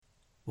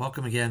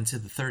Welcome again to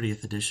the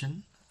 30th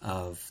edition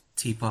of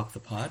T-Pop the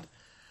Pod.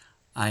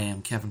 I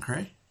am Kevin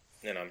Cray.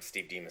 And I'm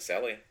Steve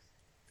DiMaselli.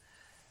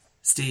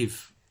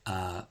 Steve,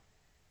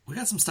 we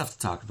got some stuff to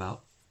talk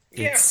about.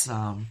 Yeah.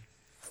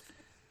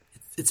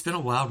 It's been a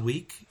wild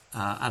week.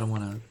 I don't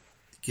want to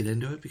get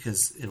into it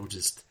because it'll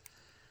just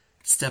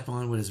step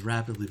on what is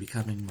rapidly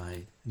becoming my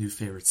new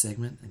favorite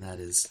segment, and that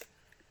is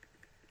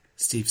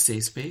Steve Stay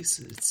Space.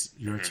 It's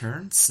your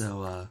turn,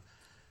 so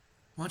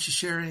why don't you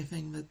share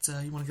anything that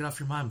you want to get off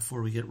your mind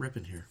before we get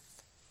ripping here?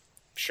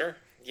 Sure,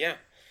 yeah.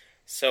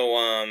 So,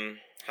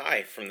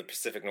 hi from the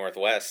Pacific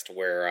Northwest,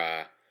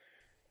 where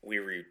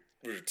we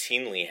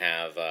routinely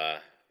have,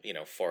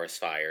 forest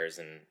fires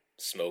and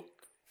smoke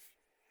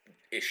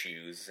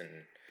issues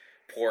and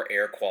poor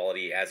air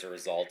quality as a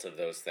result of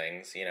those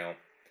things. You know,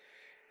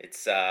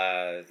 it's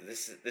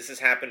this has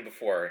happened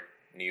before.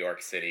 New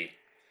York City,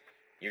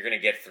 you're gonna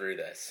get through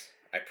this.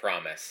 I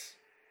promise.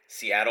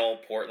 Seattle,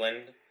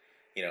 Portland.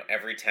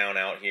 Every town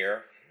out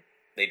here,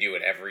 they do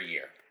it every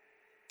year.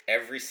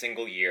 Every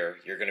single year,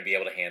 you're going to be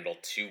able to handle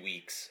 2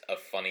 weeks of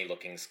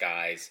funny-looking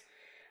skies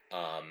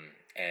and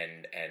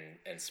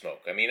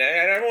smoke. I mean,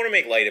 I don't want to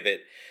make light of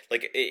it.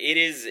 Like,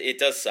 it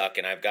does suck,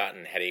 and I've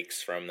gotten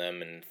headaches from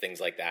them and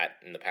things like that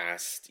in the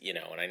past,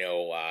 and I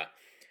know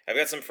I've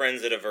got some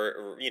friends that have,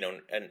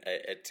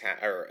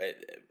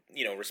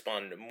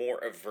 respond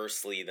more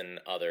aversely than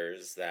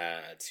others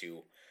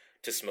to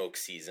smoke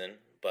season,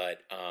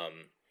 but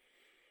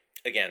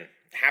again,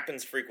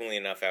 happens frequently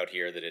enough out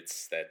here that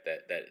it's that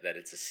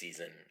it's a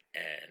season,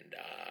 and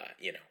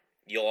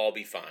you'll all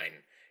be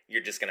fine.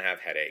 You're just gonna have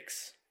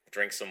headaches.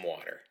 Drink some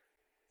water.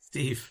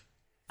 Steve,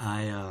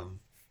 I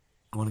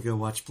want to go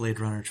watch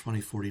Blade Runner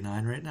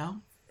 2049 right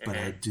now, but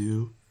I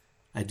do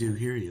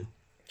hear you.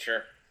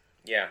 Sure.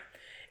 Yeah.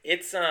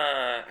 It's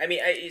let me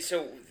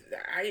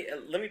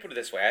put it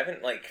this way. I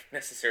haven't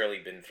necessarily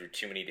been through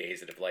too many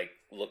days that have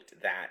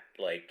looked that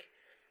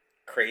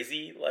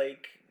crazy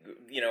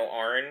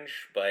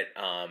orange, but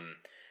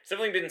it's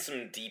definitely been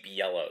some deep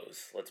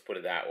yellows, let's put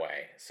it that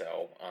way.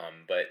 So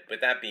but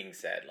that being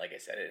said, like I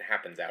said, it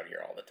happens out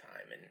here all the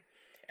time, and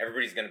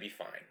everybody's gonna be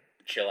fine.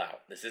 Chill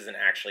out. This isn't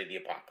actually the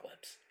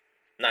apocalypse.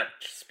 I'm not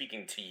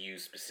speaking to you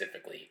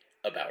specifically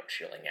about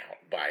chilling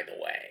out, by the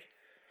way.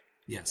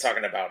 Yes. I'm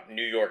talking about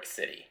New York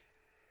City.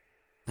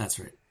 That's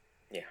right.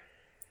 Yeah.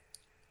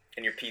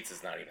 And your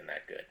pizza's not even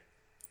that good.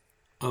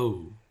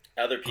 Oh.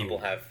 Other people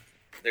have.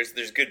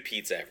 There's good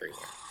pizza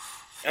everywhere.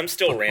 I'm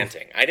still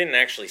ranting. I didn't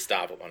actually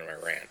stop on my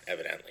rant,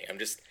 evidently. I'm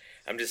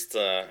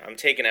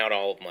taking out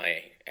all of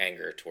my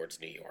anger towards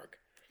New York.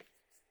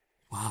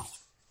 Wow.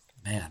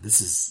 Man, this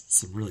is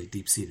some really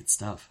deep-seated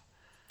stuff.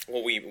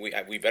 Well,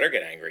 we better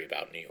get angry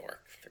about New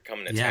York. They're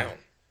coming to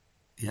town.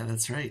 Yeah,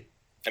 that's right.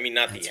 I mean,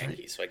 not the Yankees,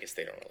 right. So I guess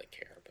they don't really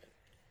care, but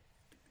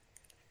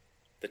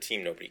the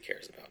team nobody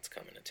cares about is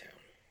coming to town.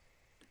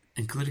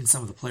 Including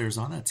some of the players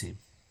on that team.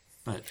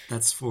 But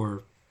that's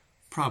for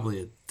probably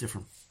a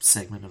different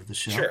segment of the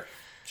show. Sure.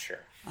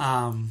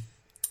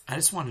 I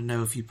just wanted to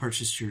know if you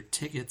purchased your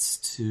tickets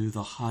to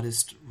the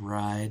hottest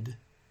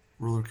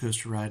roller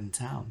coaster ride in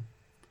town.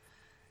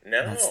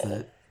 No. That's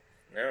the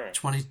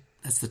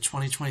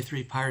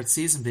 2023 Pirate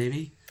season,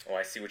 baby. Oh,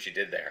 I see what you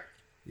did there.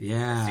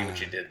 Yeah. I see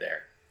what you did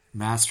there.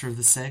 Master of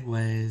the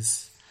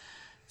segues.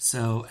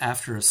 So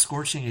after a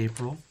scorching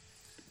April,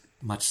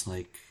 much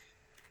like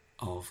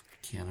all of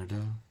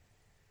Canada,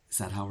 is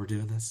that how we're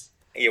doing this?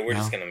 Yeah,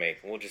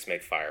 we'll just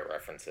make fire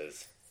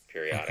references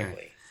periodically.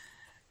 Okay.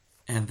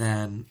 And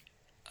then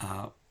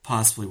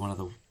possibly one of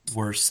the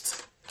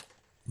worst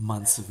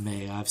months of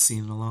May I've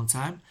seen in a long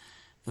time.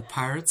 The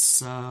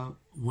Pirates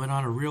went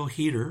on a real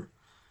heater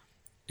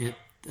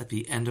at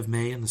the end of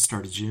May and the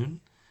start of June.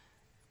 I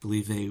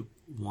believe they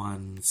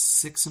won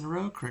 6 in a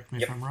row. Correct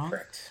me if I'm wrong.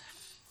 Correct.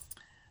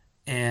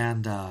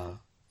 And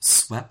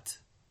swept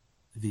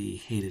the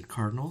hated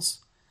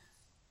Cardinals.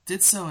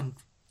 Did so in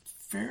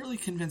fairly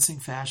convincing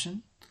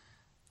fashion.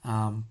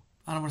 I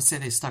don't want to say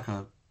they stuck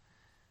a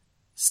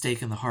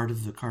stake in the heart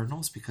of the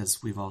Cardinals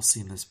because we've all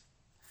seen this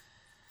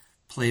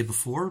play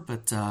before,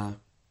 but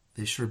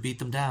they sure beat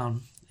them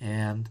down.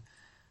 And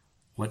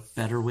what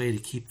better way to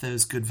keep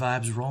those good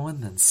vibes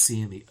rolling than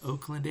seeing the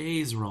Oakland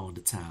A's rolling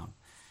to town?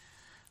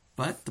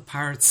 But the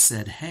Pirates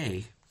said,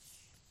 hey,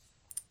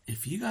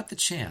 if you got the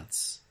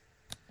chance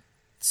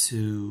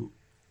to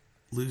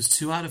lose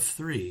 2 out of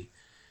 3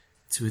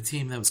 to a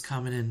team that was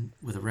coming in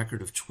with a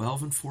record of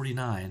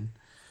 12-49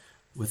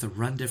 with a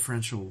run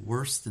differential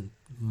worse than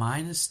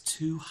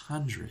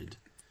 -200,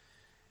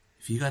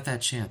 if you got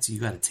that chance,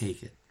 you got to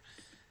take it.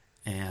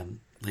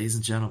 And ladies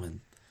and gentlemen,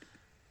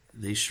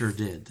 they sure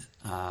did.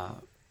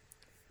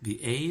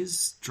 The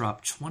A's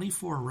dropped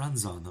 24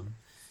 runs on them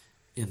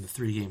in the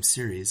 3-game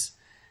series,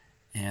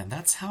 and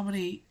that's how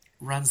many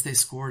runs they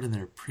scored in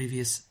their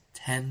previous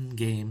 10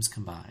 games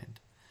combined.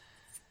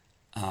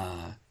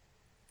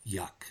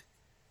 Yuck.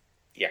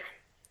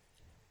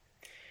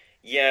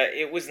 Yeah,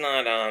 it was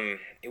not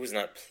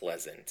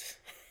pleasant.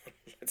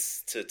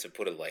 to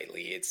put it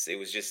lightly. It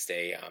was just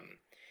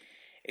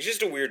it's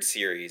just a weird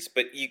series,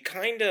 but you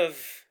kind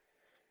of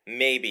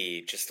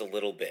maybe just a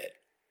little bit,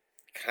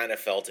 kind of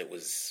felt it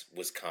was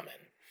coming.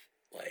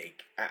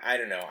 Like, I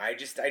don't know. I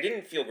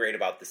didn't feel great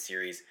about the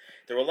series.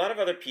 There were a lot of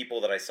other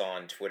people that I saw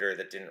on Twitter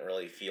that didn't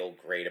really feel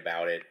great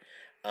about it.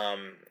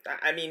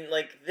 I mean,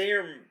 like,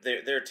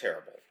 they're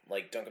terrible.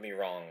 Like, don't get me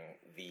wrong,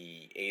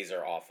 the A's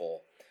are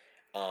awful.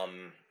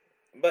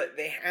 But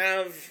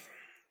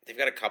they've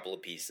got a couple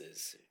of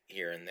pieces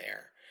here and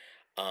there.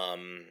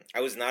 I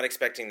was not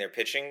expecting their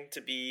pitching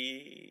to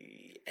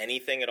be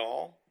anything at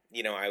all.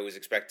 You know, I was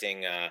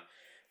expecting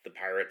the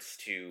Pirates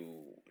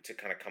to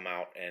kind of come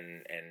out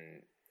and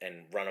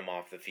run them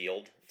off the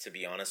field, to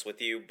be honest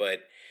with you.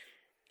 But,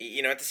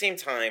 you know, at the same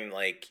time,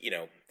 like, you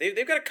know,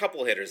 they've got a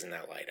couple hitters in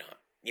that lineup.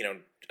 You know,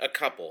 a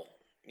couple.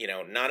 You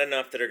know, not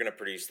enough that are going to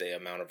produce the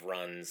amount of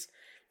runs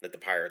that the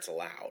Pirates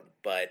allowed.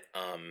 But,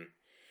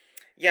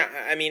 yeah,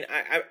 I mean,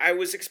 I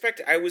was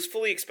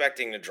fully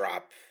expecting to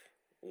drop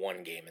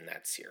one game in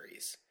that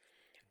series.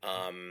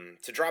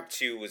 To drop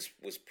two was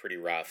pretty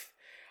rough.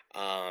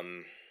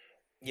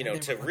 You know,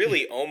 to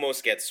really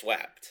almost get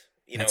swept.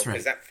 You know,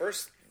 because that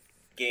first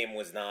game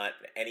was not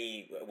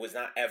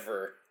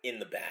ever in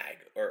the bag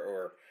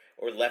or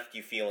left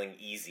you feeling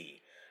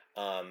easy.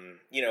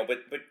 You know,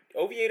 but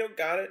Oviedo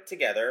got it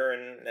together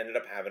and ended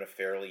up having a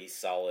fairly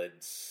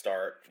solid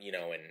start. You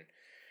know, and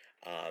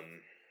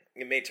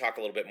we may talk a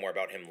little bit more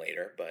about him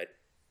later, but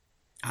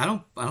I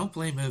don't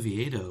blame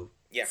Oviedo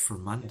for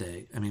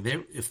Monday. I mean,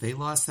 if they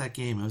lost that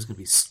game, it was going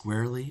to be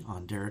squarely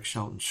on Derek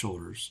Shelton's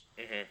shoulders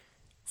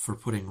for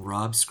putting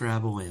Rob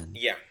Scrabble in.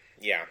 Yeah.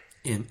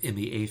 In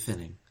the eighth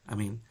inning. I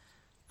mean,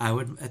 I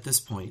would at this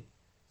point,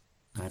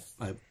 I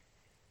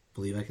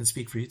believe I can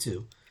speak for you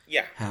too.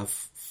 Yeah. Have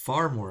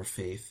far more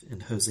faith in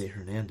Jose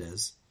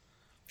Hernandez.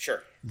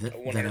 Sure. Than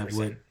I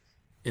would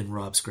in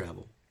Rob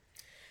Scrabble.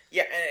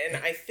 Yeah, and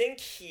I think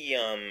he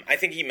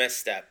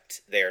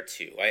misstepped there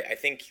too. I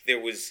think there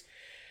was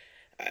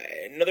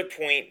another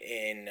point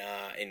in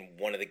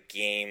one of the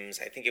games.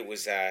 I think it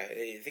was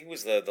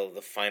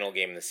the final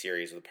game in the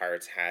series where the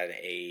Pirates had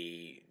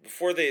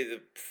before the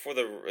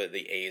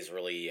A's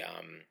really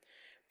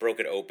broke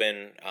it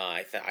open.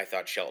 I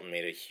thought Shelton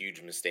made a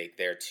huge mistake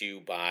there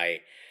too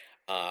by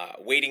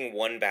waiting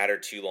one batter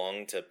too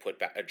long to put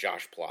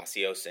Josh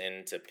Palacios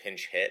in to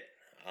pinch hit.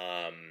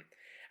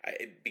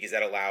 Because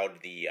that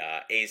allowed the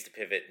A's to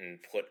pivot and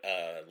put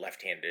a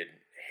left-handed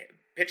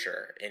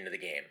pitcher into the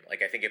game.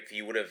 Like, I think if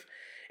he would have,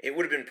 it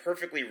would have been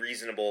perfectly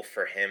reasonable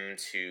for him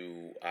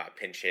to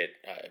pinch hit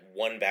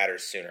one batter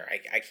sooner.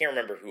 I can't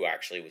remember who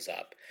actually was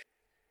up.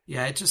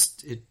 Yeah, it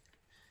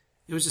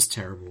was just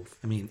terrible.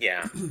 I mean,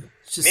 yeah,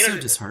 it's just so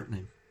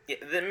disheartening. Yeah,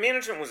 the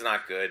management was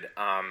not good.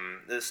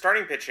 The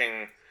starting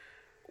pitching,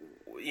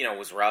 you know,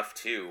 was rough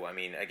too. I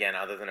mean, again,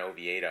 other than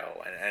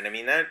Oviedo, and I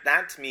mean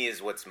that to me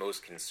is what's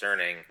most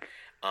concerning,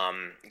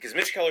 because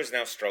Mitch Keller's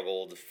now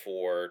struggled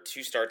for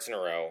 2 starts in a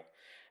row,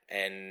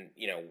 and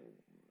you know,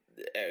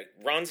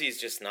 Ronzi's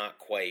just not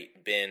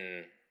quite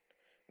been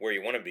where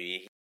you want to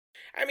be.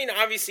 I mean,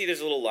 obviously, there's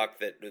a little luck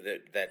that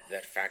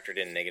factored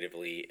in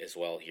negatively as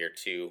well here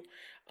too,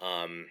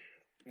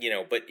 you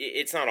know, but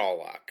it's not all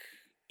luck.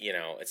 You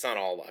know, it's not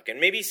all luck, and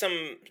maybe some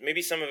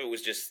of it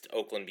was just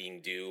Oakland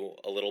being due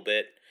a little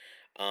bit.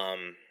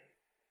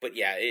 But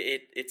yeah,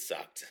 it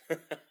sucked.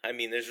 I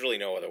mean, there's really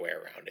no other way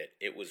around it.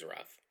 It was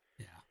rough.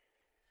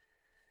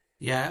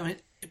 Yeah. I mean,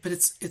 but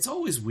it's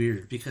always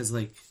weird because,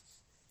 like,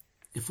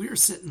 if we were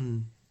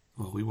sitting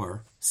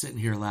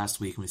here last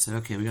week and we said,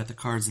 okay, we got the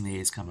Cards and the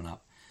A's coming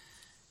up.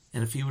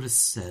 And if you would have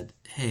said,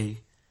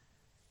 hey,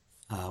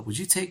 would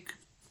you take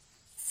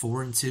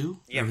 4-2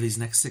 over these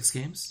next 6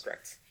 games?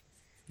 Correct.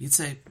 You'd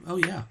say, oh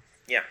yeah.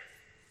 Yeah.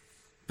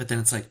 But then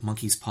it's like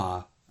monkey's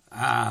paw.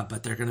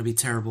 But they're going to be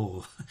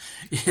terrible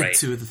in right.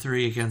 2 of the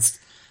 3 against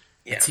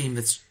a team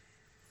that's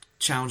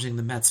challenging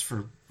the Mets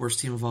for worst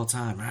team of all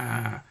time.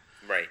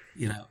 Right.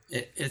 You know,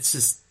 it's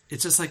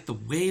just like the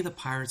way the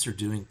Pirates are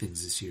doing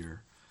things this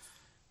year.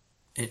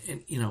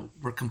 And you know,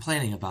 we're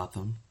complaining about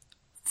them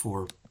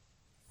for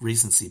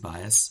recency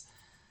bias,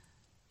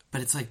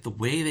 but it's like the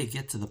way they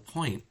get to the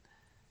point,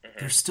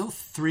 they're still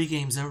 3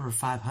 games over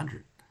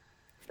 500.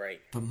 Right.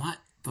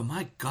 But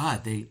my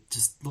God, they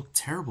just look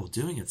terrible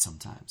doing it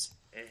sometimes.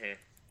 Mm-hmm.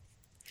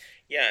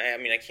 Yeah, I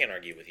mean, I can't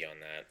argue with you on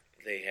that.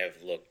 They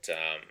have looked.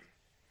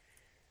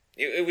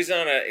 It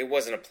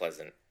wasn't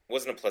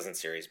a pleasant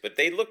series, but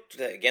they looked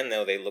again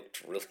though. They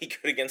looked really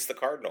good against the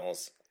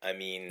Cardinals. I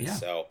mean,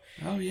 so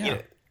you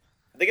know,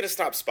 they got to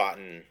stop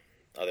spotting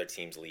other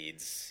teams'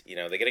 leads. You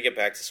know, they got to get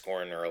back to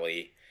scoring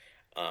early.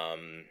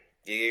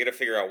 You got to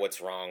figure out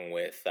what's wrong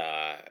with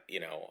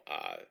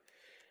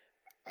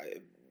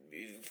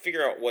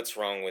figure out what's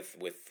wrong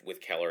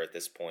with Keller at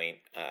this point.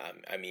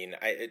 I mean,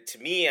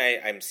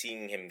 I'm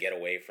seeing him get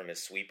away from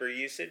his sweeper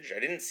usage. I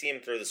didn't see him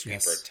throw the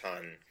sweeper a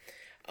ton,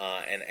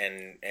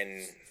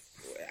 and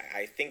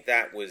I think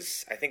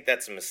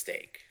that's a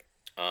mistake.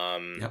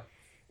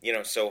 You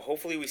know, so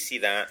hopefully we see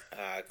that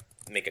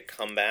make a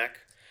comeback.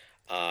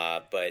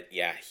 But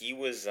yeah, he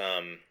was.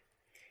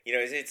 You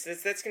know,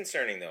 that's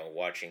concerning though.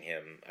 Watching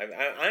him,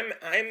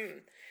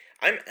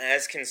 I'm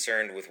as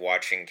concerned with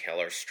watching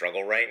Keller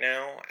struggle right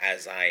now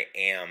as I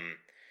am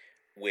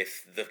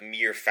with the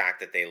mere fact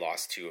that they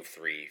lost 2 of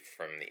 3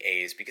 from the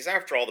A's, because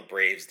after all, the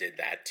Braves did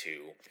that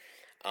too.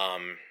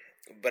 Um,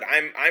 but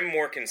I'm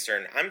more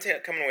concerned.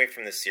 Coming away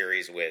from this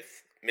series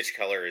with Mitch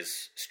Keller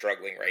is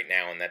struggling right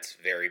now, and that's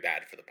very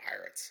bad for the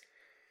Pirates.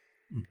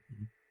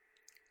 Mm-hmm.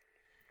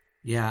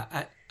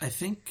 Yeah, I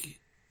think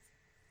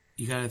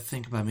you got to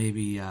think about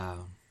maybe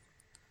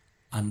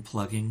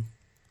unplugging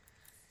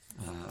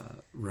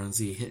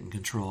Runzi, hit and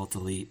control,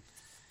 delete.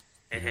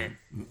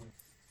 Mm-hmm.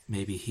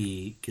 Maybe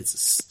he gets a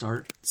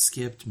start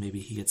skipped. Maybe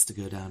he gets to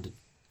go down to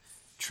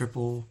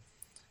triple.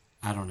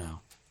 I don't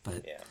know.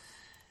 But,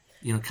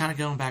 kind of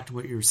going back to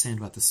what you were saying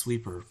about the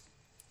sweeper,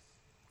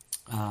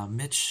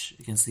 Mitch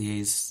against the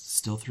A's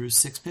still threw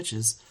 6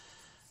 pitches,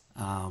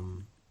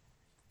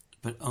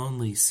 but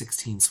only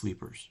 16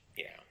 sweepers.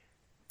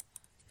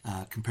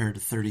 Yeah. Compared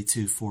to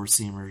 32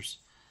 four-seamers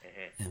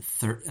and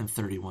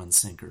 31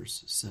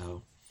 sinkers.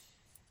 So,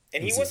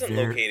 and he wasn't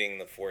locating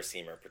the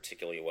four-seamer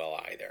particularly well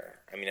either.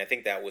 I mean, I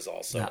think that was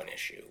also an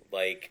issue.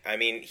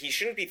 He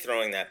shouldn't be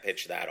throwing that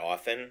pitch that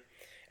often.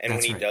 And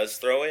when he does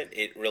throw it,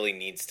 it really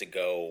needs to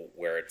go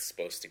where it's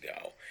supposed to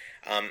go.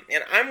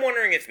 And I'm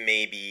wondering if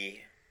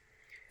maybe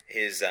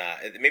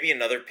maybe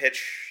another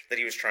pitch that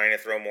he was trying to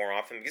throw more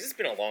often, because it's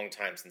been a long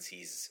time since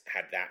he's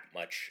had that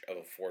much of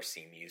a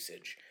four-seam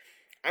usage.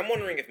 I'm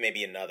wondering if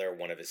maybe another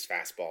one of his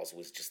fastballs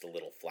was just a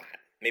little flat.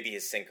 Maybe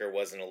his sinker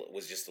was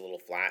just a little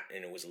flat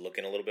and it was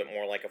looking a little bit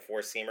more like a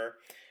four-seamer.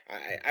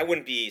 I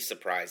wouldn't be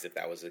surprised if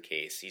that was the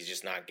case. He's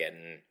just not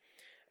getting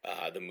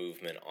the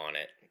movement on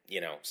it,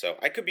 So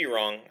I could be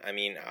wrong. I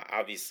mean,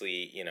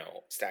 obviously,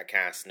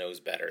 StatCast knows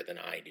better than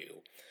I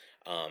do.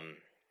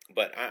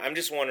 But I'm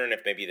just wondering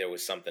if maybe there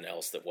was something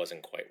else that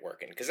wasn't quite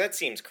working, because that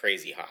seems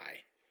crazy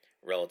high,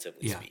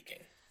 relatively speaking.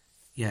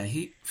 Yeah,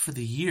 for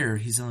the year,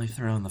 he's only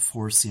thrown the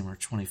four-seamer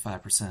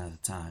 25% of the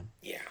time.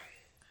 Yeah.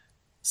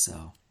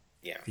 So,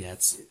 yeah,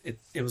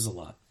 it was a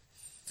lot.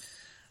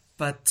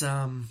 But,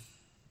 so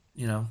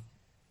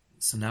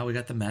now we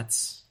got the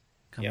Mets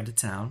coming to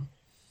town.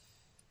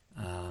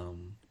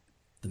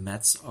 The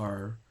Mets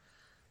are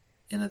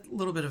in a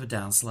little bit of a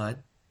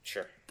downslide.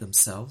 Sure.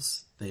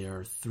 Themselves. They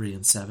are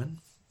 3-7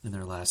 in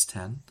their last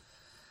 10.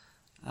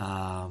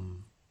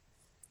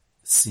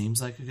 Seems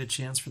like a good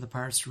chance for the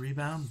Pirates to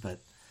rebound,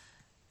 but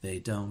they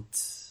don't.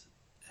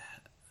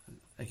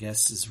 I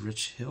guess, is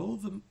Rich Hill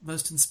the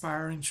most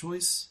inspiring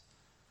choice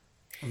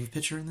of a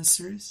pitcher in this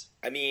series?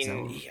 I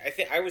mean,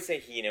 I would say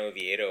he and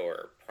Oviedo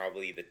are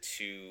probably the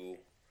two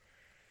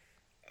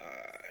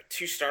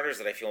starters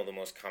that I feel the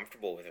most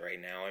comfortable with right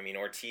now. I mean,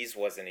 Ortiz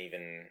wasn't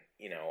even,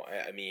 he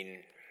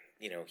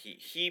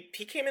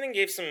came in and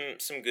gave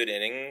some good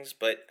innings,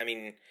 but I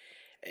mean,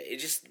 it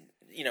just,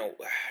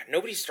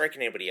 nobody's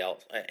striking anybody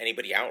out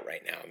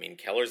right now. I mean,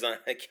 Keller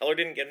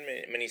didn't get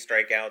many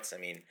strikeouts. I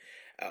mean,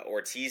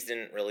 Ortiz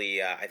didn't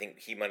really. I think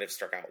he might have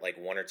struck out like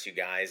 1 or 2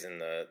 guys in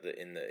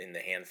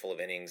the handful of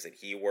innings that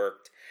he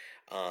worked.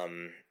 I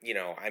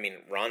mean,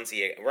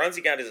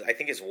 Ronzi got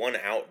his 1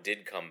 out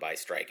did come by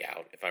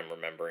strikeout, if I'm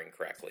remembering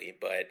correctly,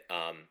 but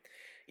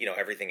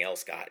everything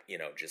else got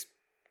just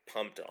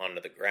pumped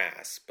onto the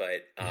grass.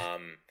 But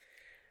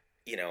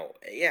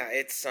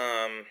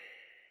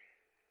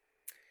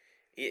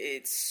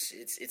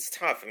it's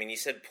tough. I mean, you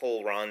said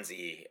pull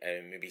Ronzi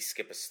and maybe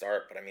skip a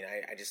start, but I mean,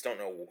 I just don't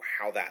know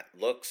how that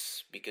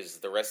looks, because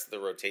the rest of the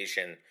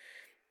rotation,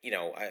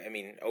 I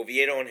mean,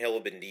 Oviedo and Hill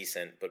have been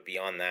decent, but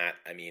beyond that,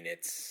 I mean,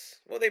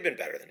 they've been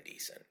better than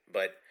decent,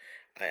 but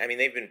I mean,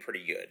 they've been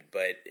pretty good,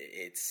 but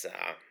it's,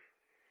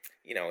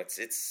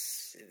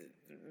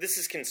 this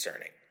is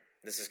concerning.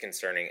 This is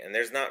concerning, and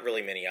there's not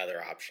really many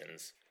other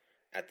options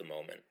at the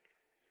moment.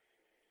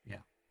 Yeah.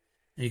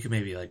 And you could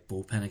maybe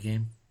bullpen a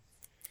game.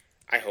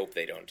 I hope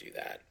they don't do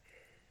that.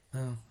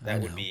 Oh,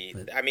 that would be.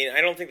 But... I mean,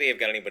 I don't think they have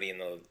got anybody in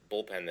the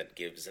bullpen that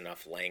gives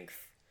enough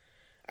length.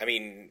 I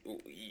mean,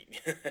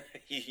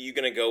 you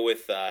gonna go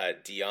with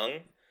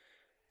DeYoung?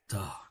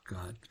 Oh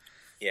God.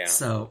 Yeah.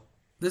 So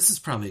this is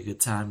probably a good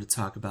time to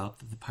talk about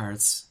that the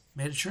Pirates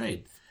made a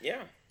trade.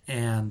 Yeah.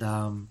 And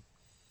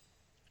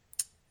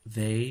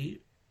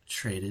they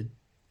traded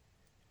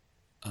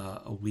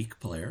a weak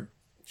player.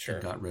 Sure.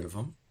 And got rid of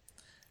him.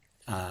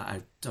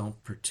 I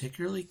don't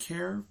particularly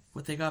care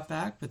what they got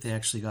back, but they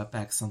actually got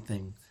back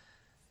something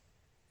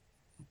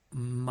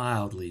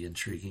mildly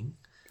intriguing.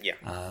 Yeah.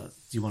 Do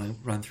you want to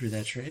run through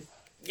that trade?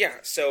 Yeah.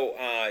 So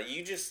I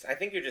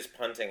think you're just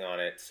punting on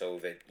it so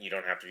that you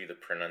don't have to do the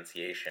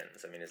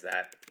pronunciations. I mean, is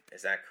that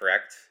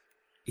correct?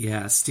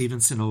 Yeah.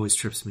 Stevenson always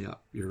trips me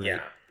up. You're right.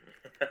 Yeah.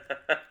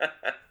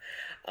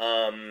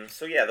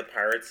 So yeah, the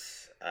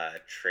Pirates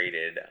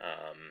traded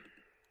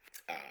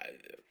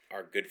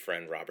our good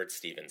friend Robert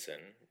Stevenson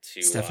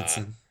to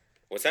Stephenson.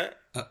 What's that?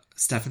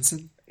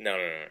 Stephenson? No.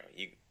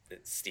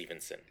 It's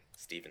Stevenson.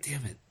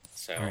 Damn it.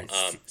 So right,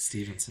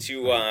 Stevenson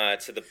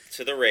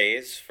to the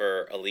Rays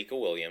for Alika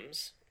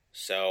Williams.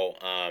 So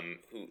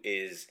who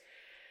is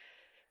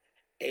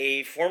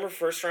A former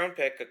first round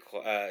pick,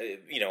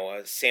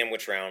 a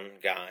sandwich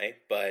round guy,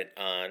 but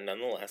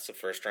nonetheless a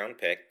first round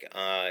pick.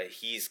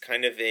 He's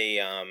kind of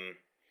a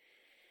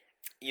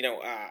you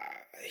know,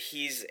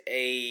 he's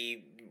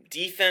a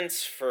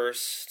defense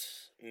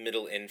first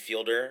middle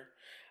infielder.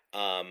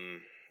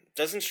 Um,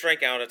 doesn't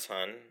strike out a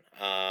ton,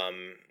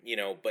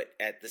 but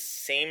at the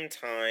same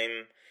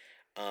time,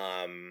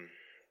 um,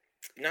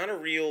 not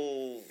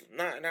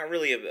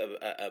really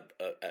a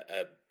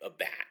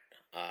bat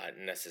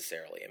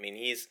necessarily. I mean,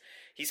 he's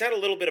had a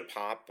little bit of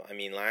pop. I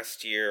mean,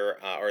 last year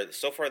or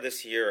so far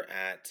this year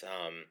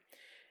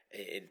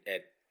in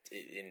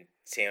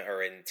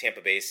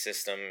Tampa Bay's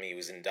system, he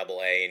was in Double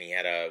A and he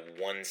had a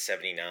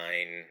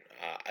 179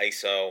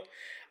 ISO.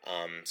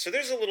 So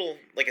there's a little,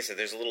 like I said,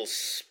 there's a little,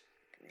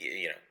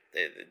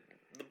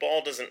 the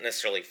ball doesn't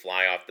necessarily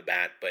fly off the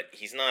bat, but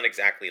he's not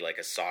exactly like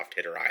a soft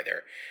hitter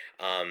either.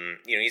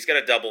 He's got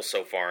a double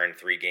so far in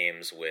 3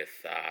 games with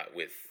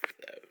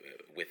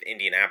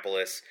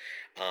Indianapolis,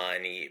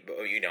 and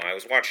I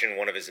was watching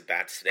one of his at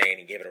bats today, and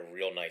he gave it a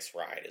real nice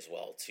ride as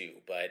well too.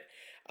 But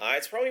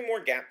it's probably more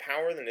gap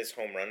power than his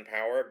home run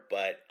power.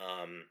 But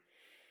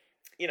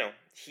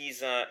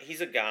he's a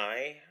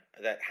guy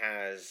that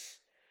has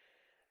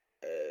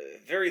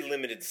very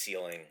limited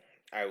ceiling,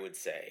 I would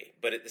say.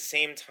 But at the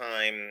same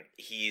time,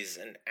 he's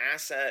an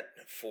asset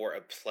for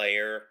a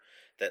player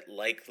that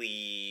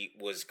likely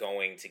was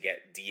going to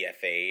get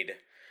DFA'd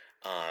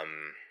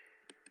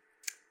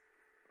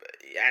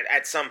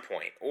at some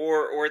point,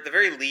 or at the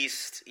very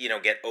least,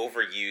 get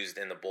overused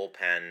in the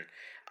bullpen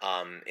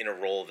in a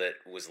role that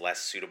was less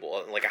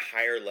suitable, like a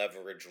higher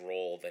leverage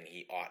role than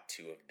he ought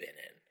to have been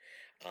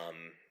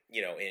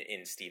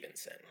in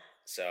Stevenson.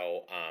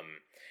 So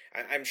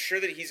I'm sure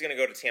that he's going to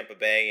go to Tampa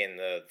Bay, and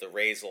the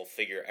Rays will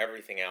figure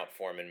everything out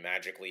for him, and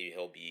magically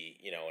he'll be,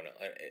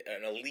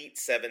 an elite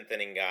 7th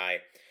inning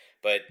guy.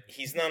 But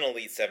he's not an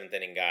elite 7th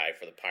inning guy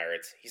for the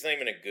Pirates. He's not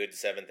even a good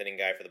 7th inning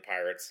guy for the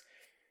Pirates.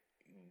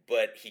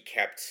 But he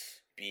kept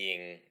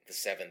being the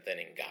 7th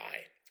inning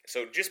guy.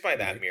 So just by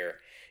that mirror,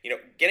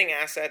 getting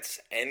assets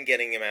and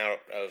getting him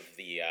out of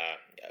the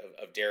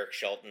of Derek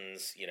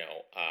Shelton's,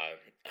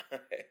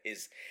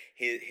 his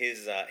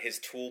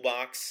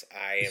toolbox,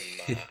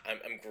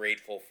 I'm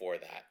grateful for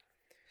that.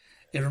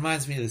 It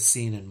reminds me of the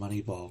scene in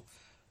Moneyball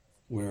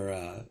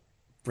where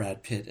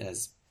Brad Pitt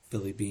as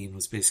Billy Beane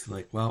was basically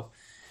like, well,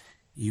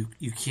 you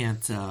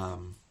can't.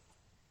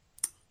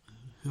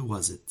 Who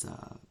was it?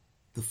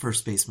 The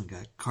first baseman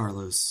guy,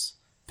 Carlos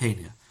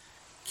Pena.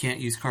 Can't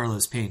use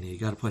Carlos Pena. You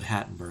got to put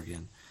Hattenberg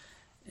in.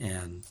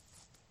 And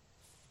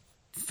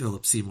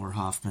Philip Seymour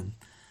Hoffman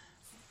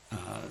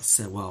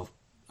said, well,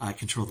 I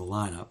control the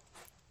lineup.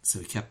 So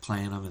he kept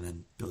playing him, and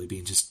then Billy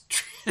Beane just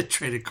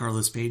traded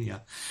Carlos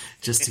Pena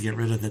just to get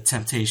rid of the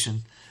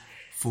temptation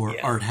for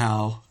Art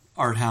Howe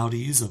to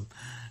use him.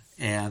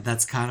 And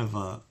that's I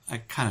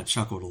kind of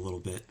chuckled a little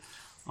bit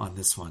on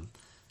this one.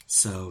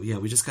 So, yeah,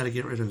 we just got to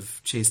get rid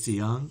of Chase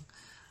DeYoung.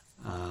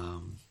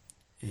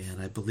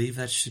 And I believe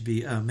that should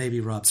be maybe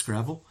Rob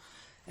Scrabble.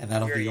 And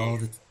that'll be all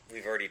that.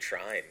 We've already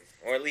tried.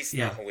 Or at least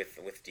not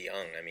with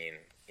DeYoung. I mean,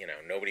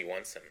 nobody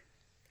wants him.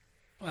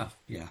 Well,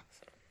 yeah.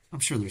 So. I'm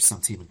sure there's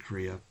some team in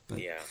Korea. But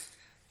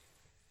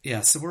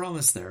yeah, so we're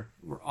almost there.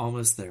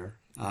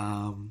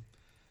 But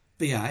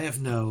yeah, I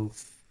have no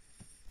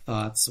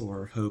thoughts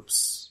or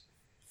hopes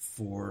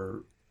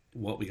for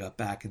what we got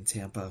back in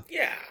Tampa.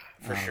 Yeah,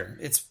 for sure.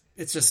 It's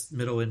just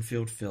middle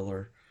infield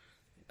filler.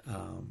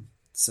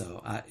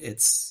 So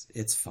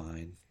it's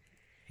fine.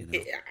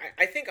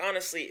 I think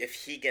honestly,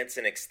 if he gets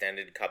an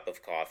extended cup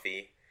of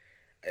coffee,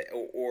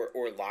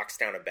 or locks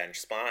down a bench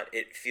spot,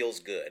 it feels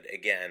good.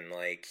 Again,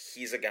 like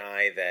he's a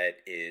guy that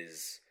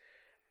is,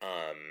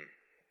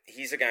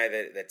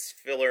 that's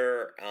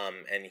filler,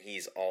 and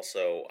he's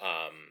also,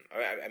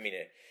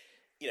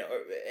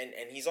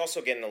 and he's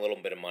also getting a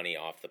little bit of money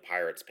off the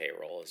Pirates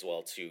payroll as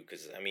well too.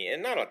 Because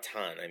and not a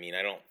ton. I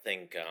don't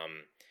think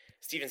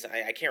Stevenson.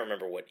 I can't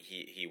remember what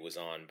he was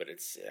on, but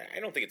I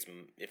don't think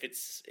if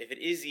it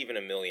is even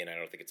 $1 million, I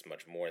don't think it's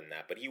much more than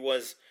that. But he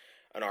was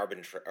an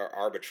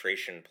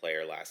arbitration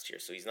player last year,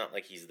 so he's not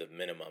like he's the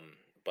minimum.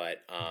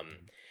 But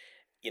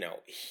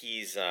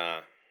he's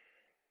I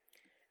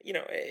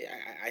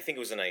think it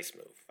was a nice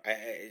move. I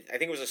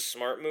think it was a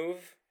smart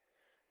move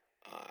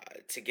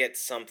to get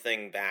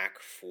something back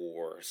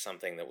for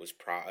something that was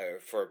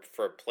for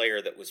a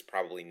player that was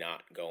probably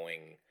not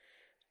going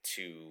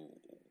to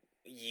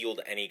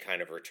yield any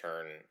kind of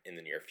return in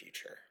the near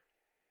future.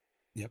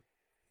 Yep.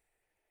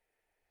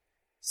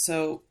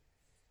 So,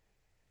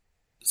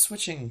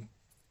 switching,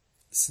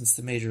 since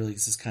the major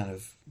leagues is kind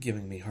of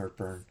giving me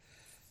heartburn,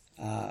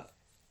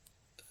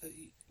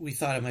 we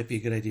thought it might be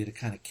a good idea to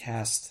kind of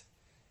cast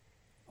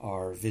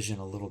our vision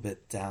a little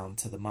bit down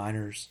to the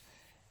minors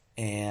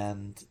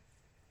and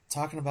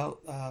talking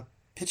about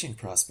pitching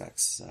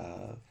prospects.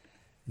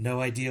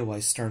 No idea why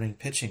starting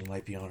pitching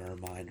might be on our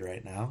mind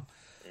right now.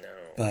 No.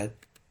 But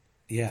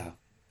yeah,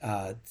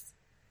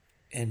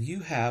 and you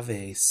have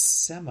a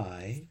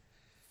semi-spicy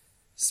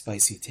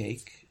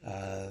take.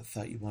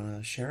 Thought you want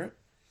to share it?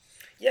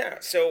 Yeah,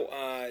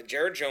 so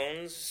Jared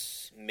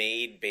Jones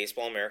made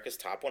Baseball America's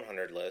Top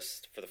 100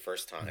 list for the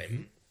first Mm-hmm.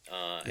 time,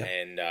 Yep.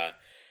 and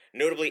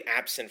notably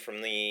absent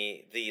from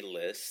the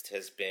list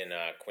has been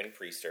Quinn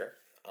Priester,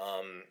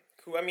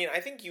 who I mean I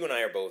think you and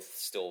I are both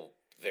still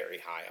very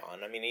high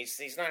on. I mean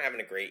he's not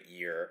having a great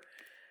year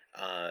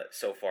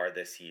so far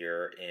this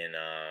year in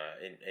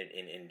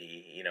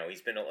Indy. You know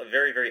he's been a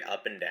very very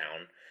up and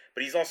down,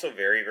 but he's also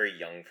very very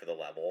young for the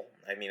level.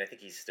 I mean I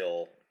think he's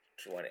still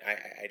 20.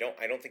 I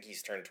don't think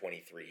he's turned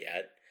 23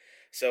 yet.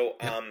 So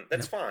Yep.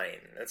 that's Yep. fine.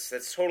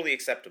 That's totally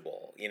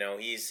acceptable. You know,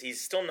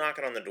 he's still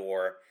knocking on the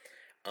door.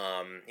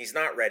 He's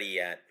not ready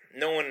yet.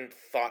 No one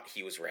thought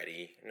he was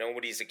ready.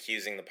 Nobody's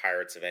accusing the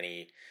Pirates of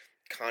any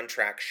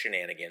contract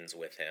shenanigans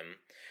with him.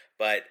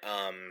 But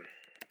at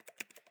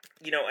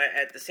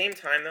the same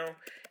time though,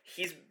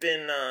 he's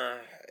been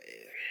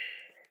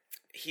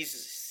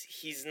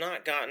he's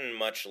not gotten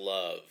much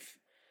love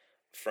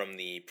from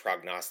the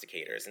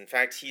prognosticators. In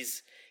fact,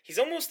 he's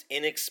almost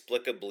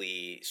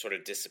inexplicably sort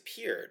of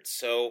disappeared.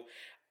 So,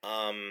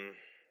 um,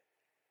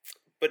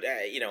 but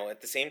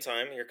at the same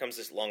time, here comes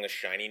this longest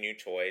shiny new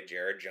toy,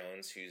 Jared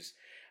Jones, who's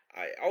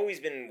always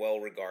been well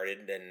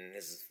regarded and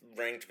is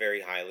ranked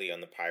very highly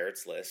on the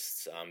Pirates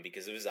lists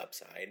because of his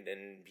upside,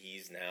 and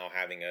he's now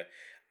having a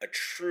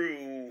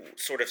true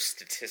sort of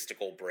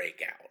statistical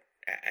breakout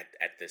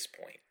at this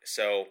point.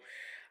 So,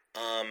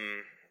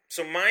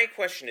 so my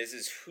question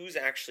is who's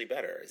actually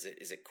better?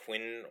 Is it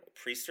Quinn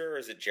Priester or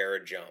is it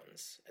Jared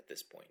Jones at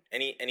this point?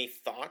 Any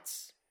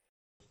thoughts?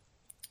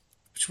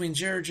 Between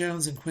Jared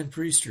Jones and Quinn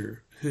Priester,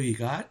 who you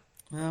got?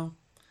 Well,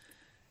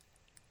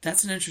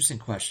 that's an interesting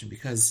question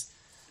because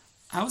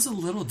I was a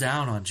little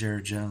down on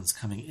Jared Jones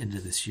coming into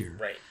this year.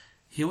 Right.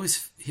 He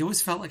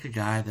always felt like a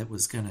guy that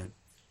was going to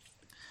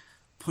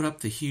put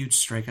up the huge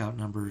strikeout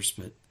numbers,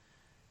 but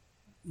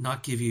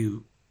not give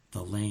you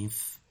the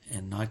length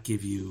and not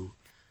give you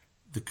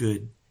the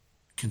good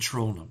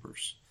control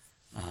numbers.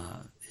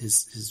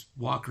 His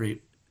walk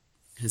rate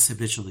has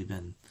habitually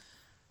been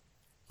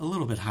a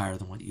little bit higher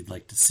than what you'd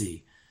like to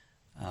see,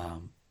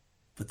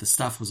 but the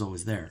stuff was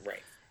always there.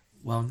 Right.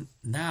 Well,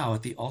 now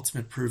at the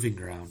ultimate proving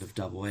ground of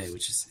Double A,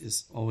 which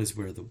is always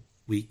where the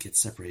wheat gets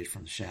separated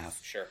from the chaff,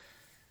 Sure.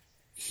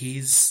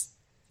 he's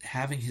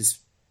having his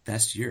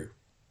best year.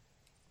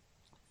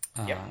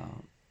 Yeah.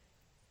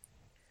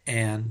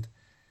 And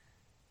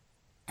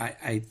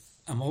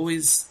I'm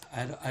always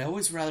I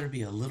always rather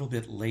be a little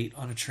bit late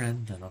on a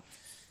trend than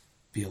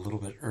be a little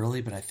bit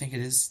early, but I think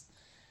it is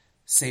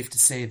safe to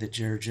say that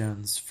Jared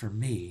Jones for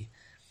me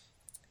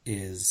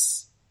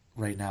is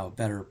right now a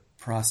better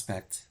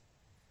prospect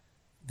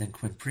than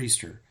Quinn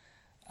Priester.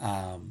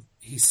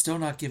 He's still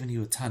not giving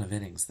you a ton of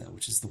innings though,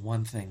 which is the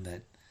one thing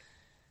that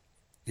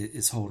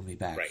is holding me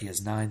back. Right. He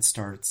has 9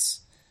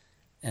 starts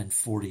and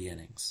 40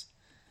 innings.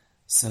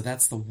 So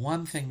that's the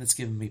one thing that's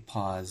given me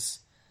pause.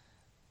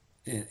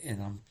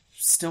 And I'm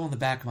still in the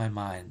back of my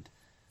mind.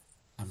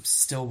 I'm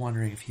still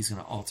wondering if he's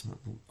going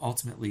to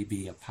ultimately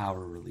be a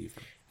power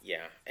reliever.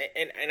 Yeah,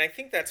 and I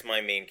think that's my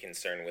main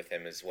concern with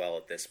him as well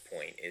at this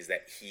point is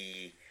that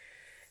he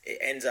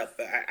ends up.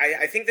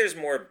 I think there's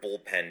more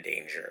bullpen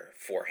danger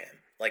for him.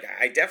 Like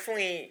I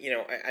definitely,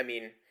 I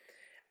mean,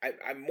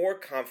 I'm more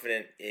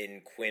confident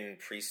in Quinn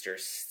Priester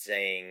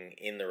staying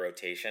in the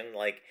rotation.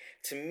 Like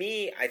to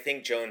me, I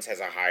think Jones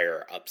has a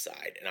higher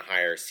upside and a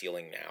higher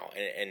ceiling now,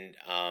 and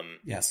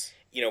Yes.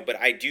 but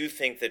I do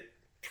think that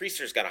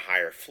Priester's got a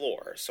higher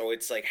floor. So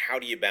it's like, how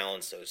do you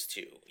balance those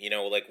two?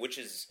 Like which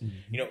is,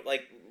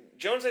 like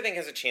Jones, I think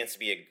has a chance to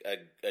be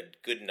a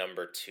good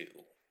number 2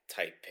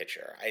 type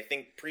pitcher. I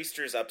think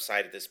Priester's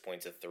upside at this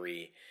point's a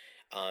 3.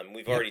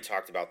 We've already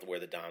talked about where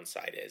the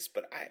downside is,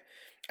 but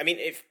I mean,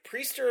 if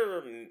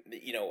Priester,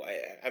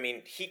 I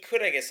mean, he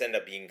could, I guess, end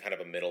up being kind of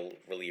a middle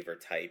reliever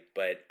type,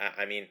 but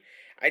I mean,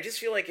 I just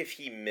feel like if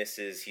he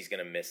misses, he's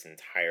going to miss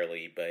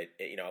entirely. But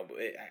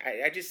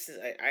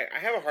I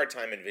have a hard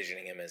time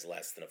envisioning him as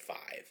less than a 5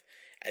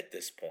 at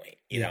this point.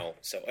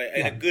 So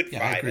and a good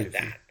 5 at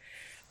that.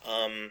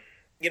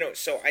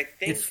 So I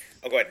think.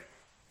 Oh, go ahead.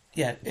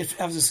 Yeah,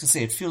 I was just going to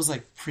say, it feels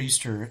like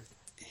Priester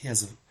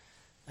has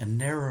a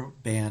narrow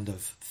band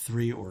of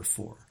 3 or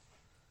 4.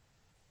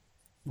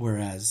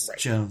 Whereas Right.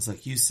 Jones,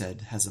 like you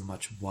said, has a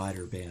much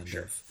wider band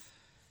Sure. of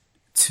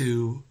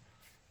 2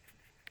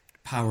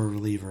 power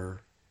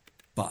reliever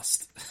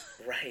bust.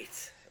 Right.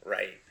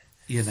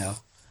 you know?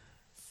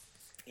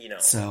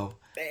 So,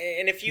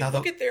 And if you now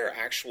look at their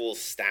actual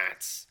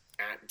stats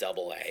at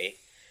Double A,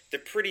 they're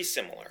pretty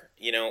similar.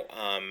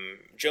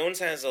 Jones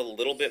has a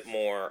little bit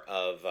more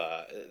of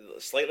a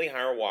slightly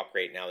higher walk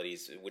rate now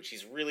that which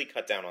he's really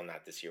cut down on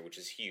that this year, which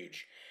is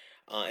huge.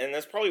 And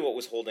that's probably what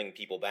was holding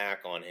people back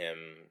on him,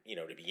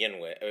 to begin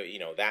with.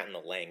 That and the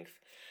length.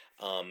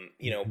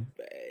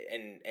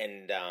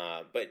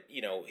 But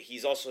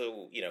he's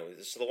also,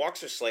 so the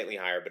walks are slightly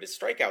higher, but his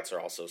strikeouts are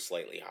also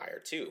slightly higher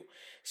too.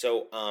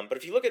 So, but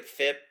if you look at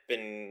FIP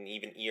and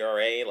even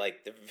ERA,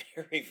 like they're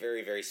very,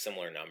 very, very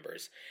similar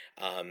numbers.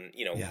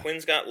 Yeah.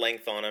 Quinn's got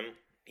length on him,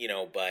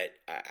 but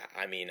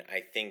I mean,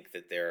 I think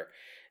that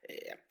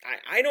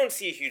I don't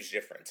see a huge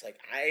difference. Like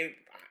I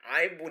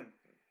would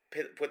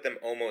put them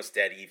almost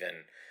dead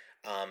even.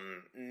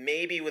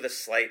 Maybe with a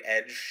slight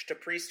edge to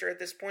Priester at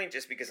this point,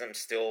 just because I'm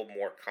still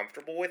more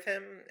comfortable with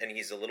him and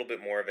he's a little bit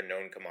more of a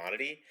known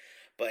commodity.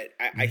 But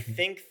I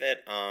think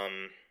that I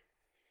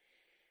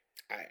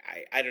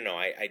don't know.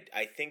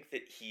 I think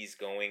that he's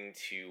going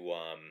to.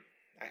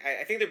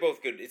 I think they're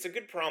both good. It's a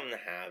good problem to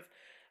have.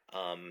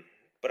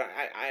 But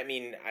I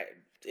mean,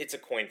 it's a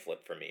coin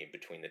flip for me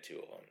between the two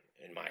of them,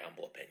 in my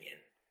humble opinion.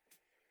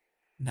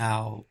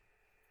 Now,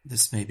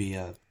 this may be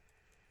a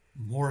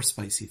more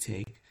spicy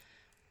take,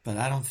 but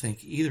I don't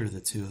think either of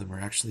the two of them are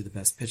actually the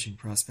best pitching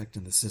prospect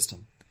in the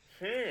system.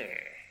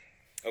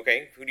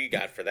 Okay, who do you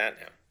got for that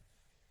now?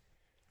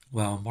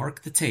 Well,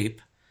 mark the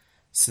tape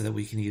so that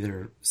we can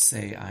either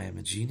say I am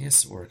a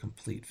genius or a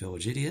complete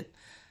village idiot,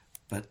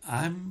 but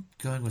I'm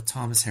going with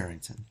Thomas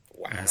Harrington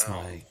as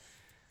my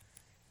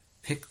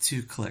pick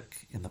to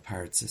click in the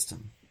Pirate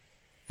system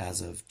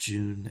as of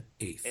June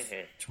 8th,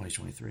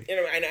 2023. You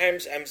know, and I'm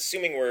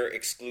assuming we're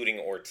excluding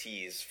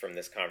Ortiz from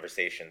this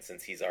conversation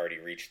since he's already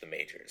reached the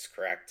majors,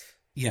 correct?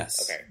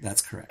 Yes, okay,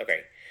 that's correct.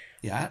 Okay.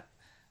 Yeah.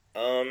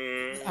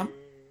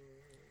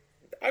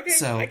 Okay,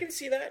 so, I can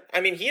see that. I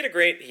mean, he had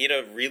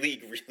a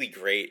really, really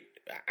great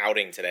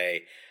outing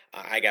today.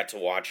 I got to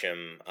watch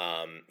him.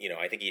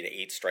 I think he had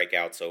 8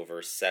 strikeouts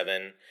over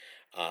 7.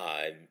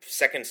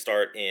 Second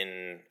start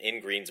in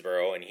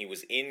Greensboro, and he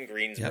was in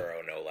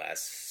Greensboro, no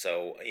less.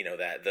 So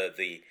that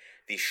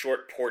the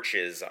short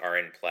porches are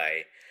in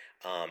play.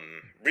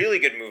 Really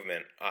good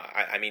movement.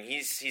 I mean,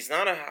 he's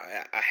not a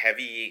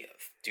heavy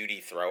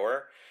duty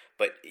thrower,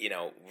 but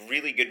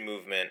really good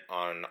movement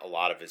on a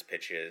lot of his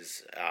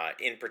pitches.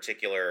 In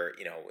particular,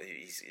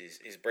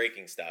 his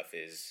breaking stuff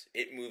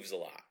it moves a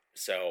lot.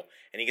 So,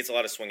 and he gets a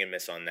lot of swing and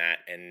miss on that.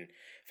 And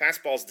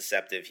fastball's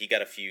deceptive. He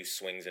got a few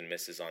swings and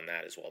misses on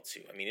that as well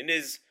too. I mean, it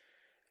is,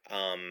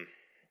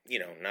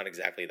 not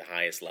exactly the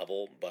highest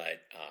level,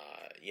 but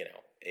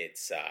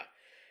it's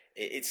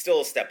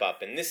still a step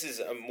up. And this is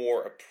a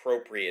more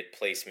appropriate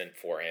placement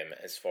for him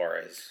as far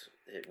as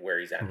where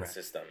he's at in the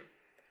system.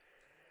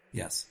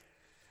 Yes.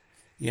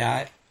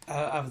 Yeah,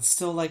 I would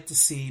still like to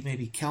see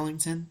maybe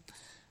Kellington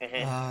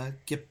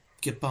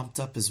get bumped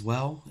up as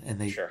well, and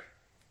they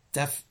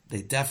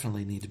they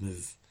definitely need to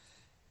move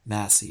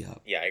Massey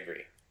up. Yeah, I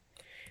agree.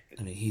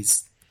 I mean, he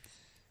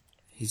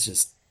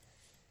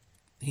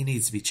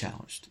needs to be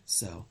challenged.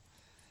 So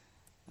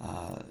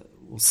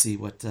we'll see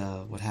what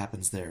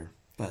happens there.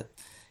 But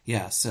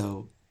yeah,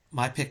 so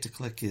my pick to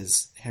click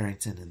is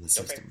Harrington in the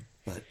system.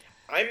 But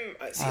I'm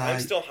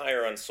still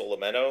higher on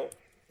Solimeno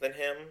than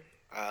him.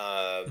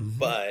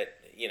 But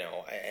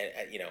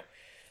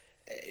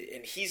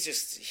and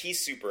he's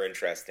super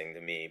interesting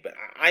to me. But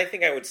I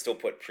think I would still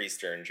put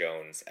Priester and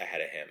Jones ahead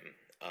of him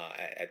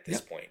at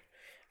this point.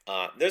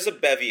 There's a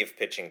bevy of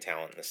pitching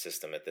talent in the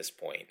system at this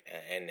point,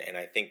 and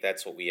I think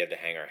that's what we have to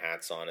hang our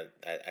hats on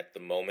at the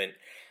moment.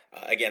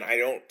 Again, I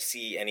don't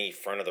see any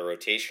front of the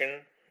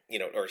rotation,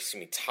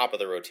 top of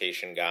the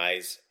rotation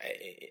guys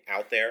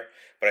out there,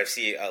 but I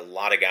see a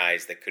lot of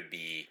guys that could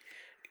be,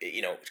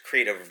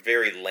 create a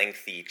very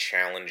lengthy,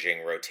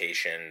 challenging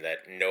rotation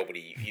that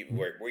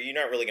where you're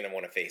not really going to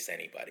want to face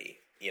anybody,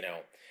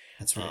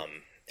 That's right.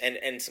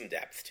 And some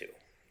depth too.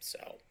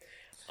 So,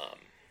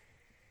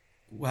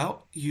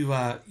 well, you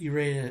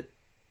ready to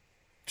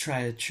try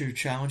a true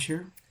challenge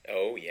here?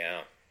 Oh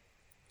yeah.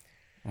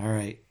 All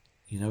right.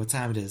 You know what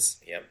time it is.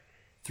 Yep.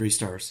 3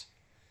 stars.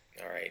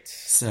 All right.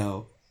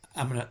 So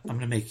I'm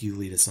gonna make you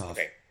lead us off.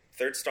 Okay.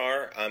 3rd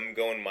star. I'm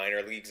going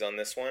minor leagues on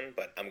this one,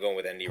 but I'm going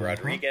with Endy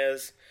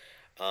Rodriguez.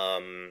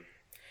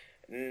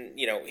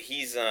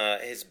 He's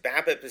his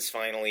BABIP is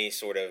finally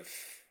sort of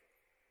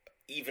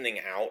evening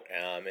out,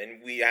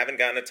 and we haven't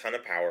gotten a ton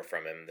of power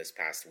from him this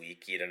past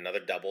week. He had another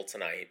double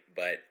tonight,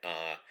 but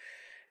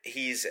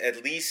he's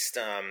at least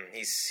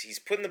he's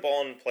putting the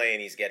ball in play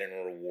and he's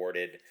getting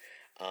rewarded.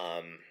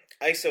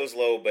 ISO's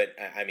low, but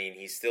I mean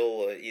he's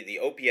still the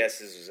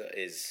OPS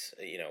is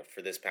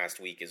for this past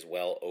week is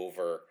well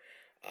over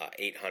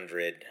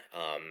 800.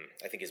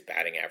 I think his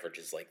batting average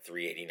is like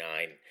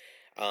 389.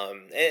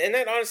 And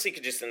that honestly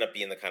could just end up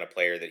being the kind of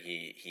player that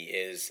he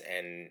is.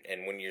 And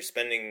when you're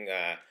spending,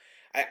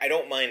 I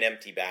don't mind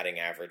empty batting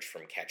average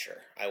from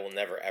catcher. I will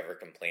never ever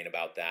complain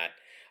about that.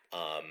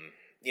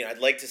 I'd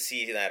like to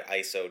see that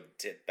ISO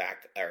tip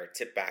back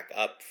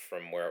up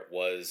from where it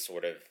was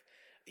sort of,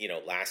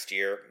 last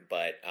year.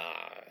 But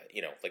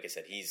like I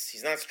said,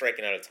 he's not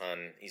striking out a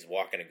ton. He's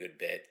walking a good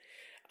bit,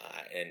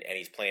 and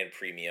he's playing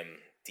premium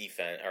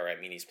defense,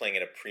 he's playing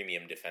at a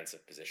premium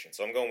defensive position.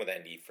 So I'm going with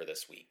Endy for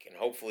this week, and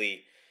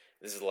hopefully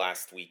this is the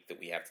last week that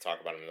we have to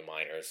talk about him in the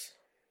minors.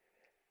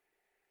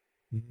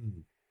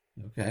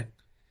 Okay.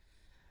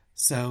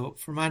 So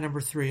for my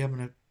number 3,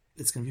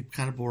 it's gonna be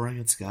kind of boring.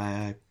 It's a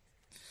guy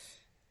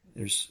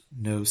there's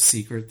no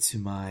secret to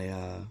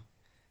my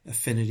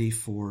affinity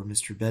for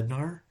Mr.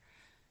 Bednar,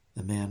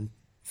 the man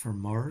from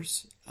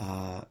Mars.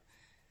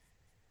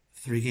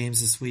 3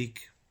 games this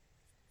week,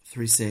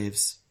 3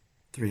 saves,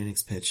 3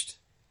 innings pitched.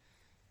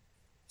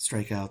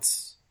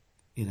 strikeouts,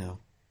 a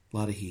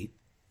lot of heat.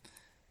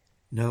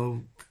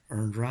 No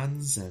earned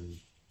runs, and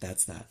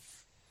that's that.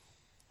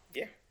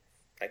 Yeah,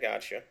 I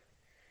gotcha.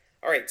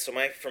 All right, so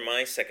for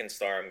my second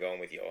star, I'm going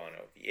with Johan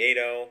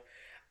Oviedo.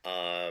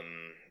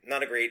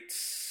 Not a great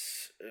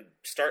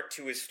start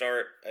to his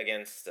start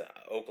against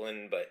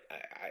Oakland, but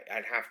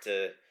I'd have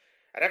to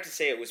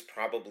say it was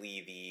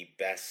probably the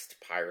best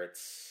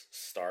Pirates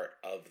start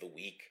of the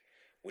week,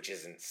 which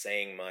isn't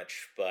saying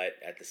much, but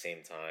at the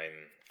same time,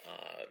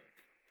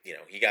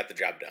 he got the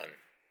job done.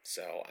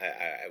 So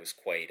I was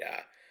quite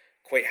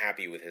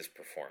happy with his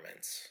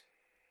performance.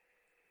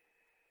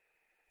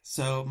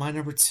 So my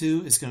number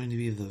 2 is going to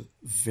be the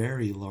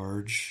very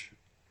large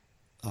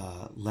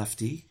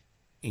lefty,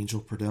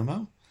 Angel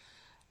Perdomo.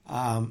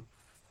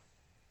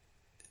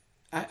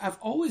 I've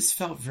always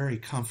felt very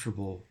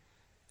comfortable.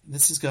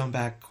 This is going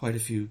back quite a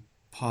few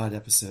pod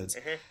episodes.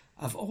 Mm-hmm.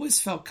 I've always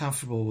felt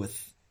comfortable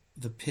with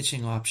the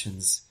pitching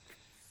options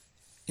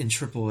in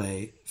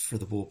AAA for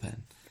the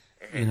bullpen.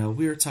 Mm-hmm.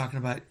 We were talking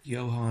about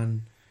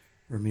Johan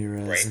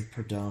Ramirez right. and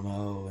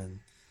Perdomo and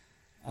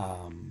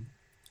on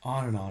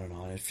and on and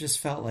on. It just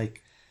felt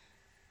like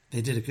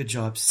they did a good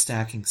job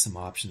stacking some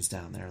options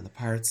down there, and the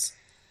Pirates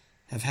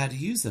have had to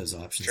use those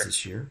options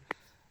this year.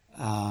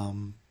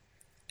 And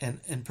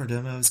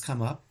Perdomo has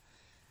come up,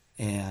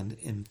 and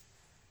in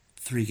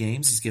 3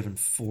 games he's given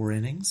 4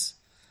 innings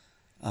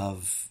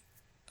of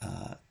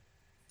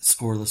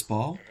scoreless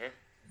ball,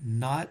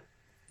 not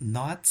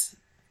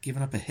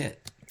giving up a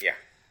hit,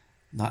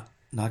 not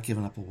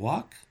giving up a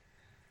walk,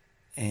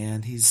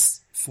 and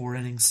he's 4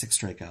 innings, 6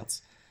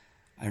 strikeouts.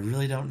 I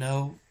really don't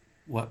know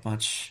what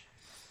much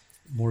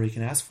more he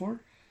can ask for.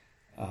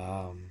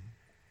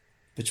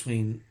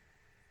 Between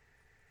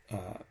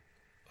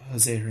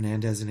Jose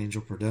Hernandez and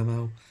Angel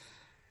Perdomo,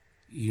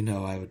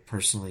 I would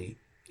personally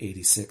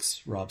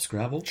 86 Rob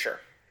Scrabble. Sure.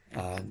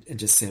 And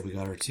just say we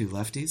got our 2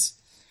 lefties.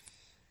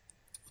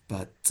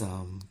 But,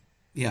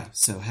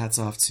 so hats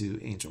off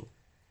to Angel.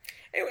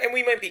 And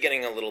we might be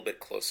getting a little bit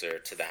closer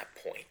to that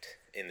point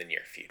in the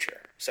near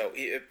future. So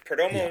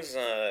Perdomo's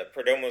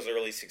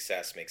early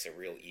success makes it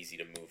real easy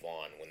to move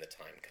on when the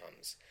time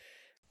comes.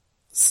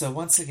 So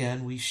once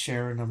again, we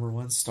share a number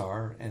 1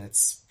 star, and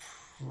it's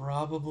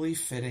probably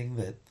fitting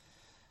that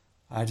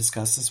I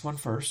discuss this one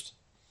first.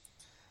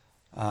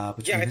 I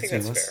think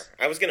that's fair.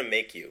 I was going to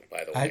make you,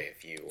 by the way.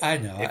 I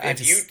know.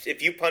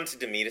 If you punted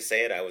to me to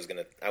say it, I was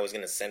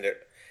gonna send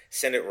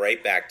it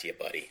right back to you,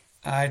 buddy.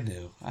 I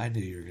knew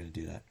you were going to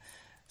do that.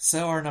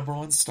 So our number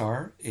 1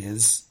 star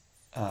is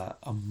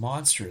a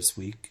monstrous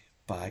week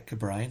by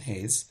Ke'Bryan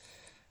Hayes,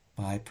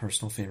 my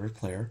personal favorite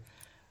player.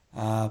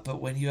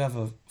 But when you have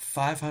a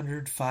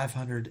 500,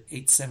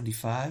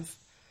 875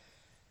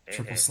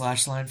 triple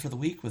slash line for the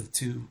week with a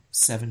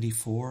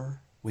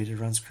 274 weighted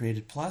runs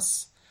created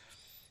plus,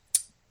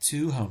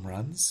 2 home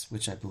runs,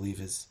 which I believe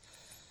is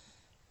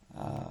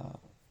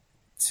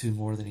 2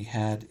 more than he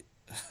had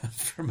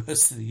for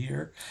most of the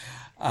year,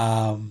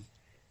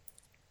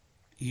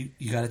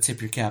 you got to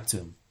tip your cap to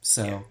him.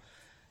 So,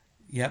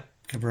 Yep,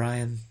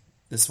 Ke'Bryan,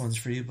 this one's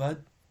for you,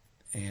 bud.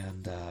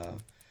 And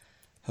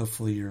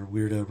hopefully your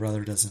weirdo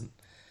brother doesn't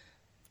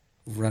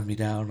run me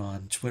down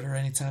on Twitter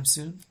anytime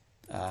soon.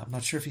 I'm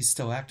not sure if he's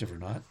still active or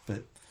not,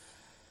 but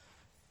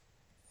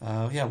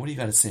what do you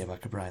got to say about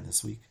Ke'Bryan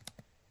this week?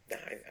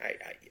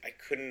 I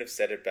couldn't have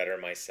said it better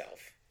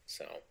myself.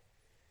 So,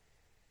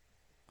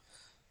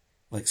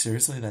 like,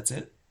 seriously, that's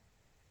it?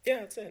 Yeah,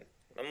 that's it.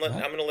 I'm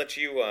gonna let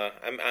you.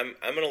 I'm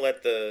gonna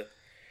let the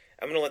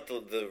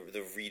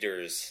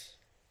readers,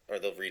 or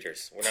the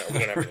readers. We don't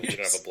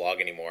have a blog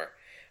anymore.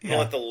 I'm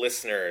gonna let the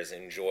listeners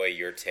enjoy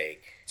your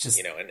take.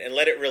 And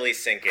let it really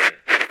sink in.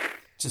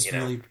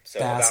 Really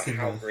bask about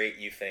how great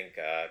you think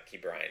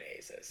Ke'Bryan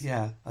Hayes is.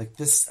 Yeah, like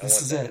this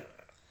is it.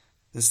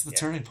 This is the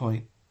turning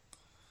point.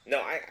 No,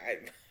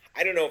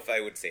 I don't know if I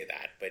would say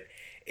that, but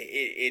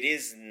it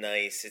is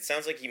nice. It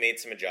sounds like he made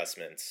some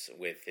adjustments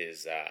with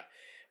his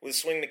with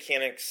swing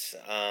mechanics,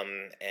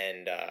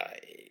 and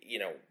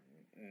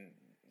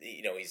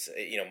he's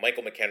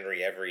Michael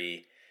McHenry,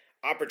 every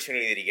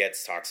opportunity that he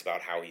gets talks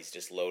about how he's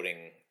just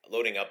loading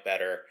up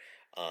better,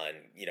 and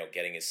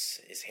getting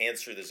his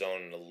hands through the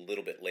zone a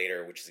little bit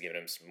later, which has given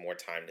him some more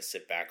time to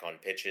sit back on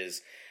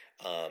pitches.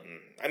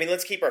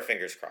 Let's keep our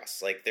fingers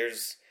crossed. Like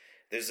there's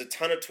a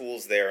ton of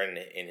tools there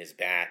in his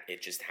bat.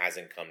 It just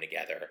hasn't come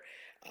together.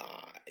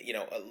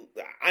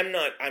 I'm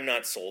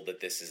not sold that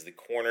this is the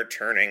corner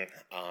turning.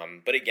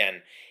 But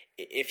again,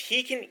 if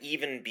he can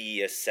even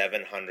be a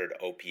 700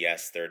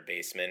 OPS third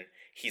baseman,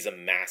 he's a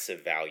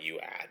massive value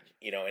add.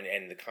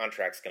 And the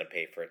contract's going to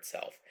pay for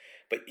itself.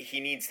 But he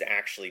needs to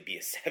actually be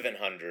a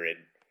 700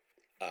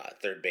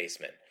 third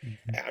baseman.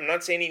 Mm-hmm. I'm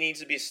not saying he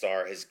needs to be a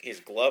star. His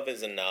glove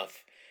is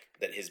enough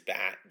that his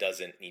bat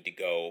doesn't need to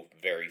go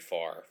very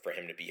far for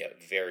him to be a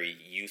very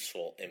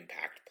useful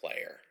impact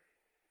player.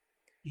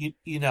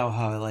 You know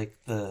how I like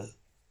the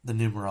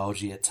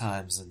numerology at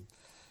times, and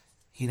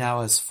he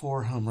now has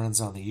 4 home runs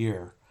on the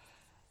year.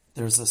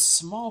 There's a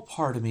small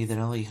part of me that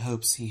only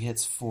hopes he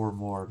hits 4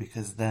 more,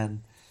 because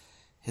then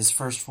his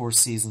first 4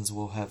 seasons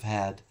will have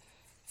had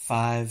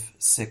 5,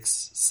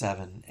 6,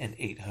 7, and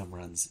 8 home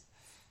runs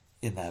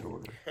in that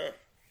order. Huh.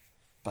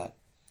 But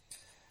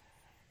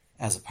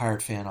as a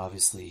Pirate fan,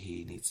 obviously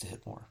he needs to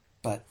hit more.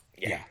 But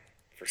yeah.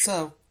 For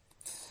sure.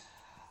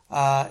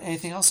 So,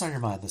 anything else on your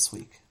mind this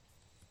week?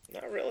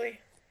 Not really.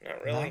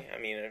 No? I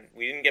mean,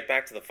 we didn't get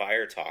back to the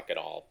fire talk at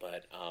all,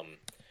 but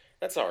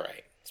that's all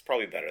right. It's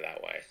probably better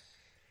that way.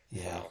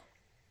 Yeah. So,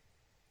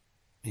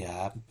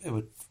 Yeah, it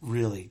would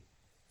really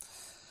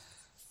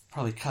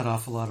probably cut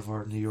off a lot of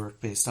our New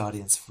York-based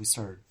audience if we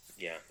started.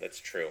 yeah, that's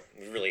true.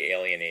 We really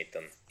alienate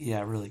them.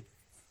 Yeah, really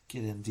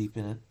get in deep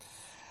in it.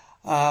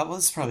 Well,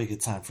 this is probably a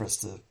good time for us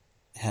to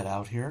head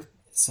out here.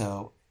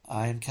 So,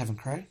 I am Kevin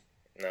Cray.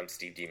 And I'm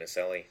Steve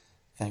DiMaselli.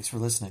 Thanks for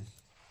listening.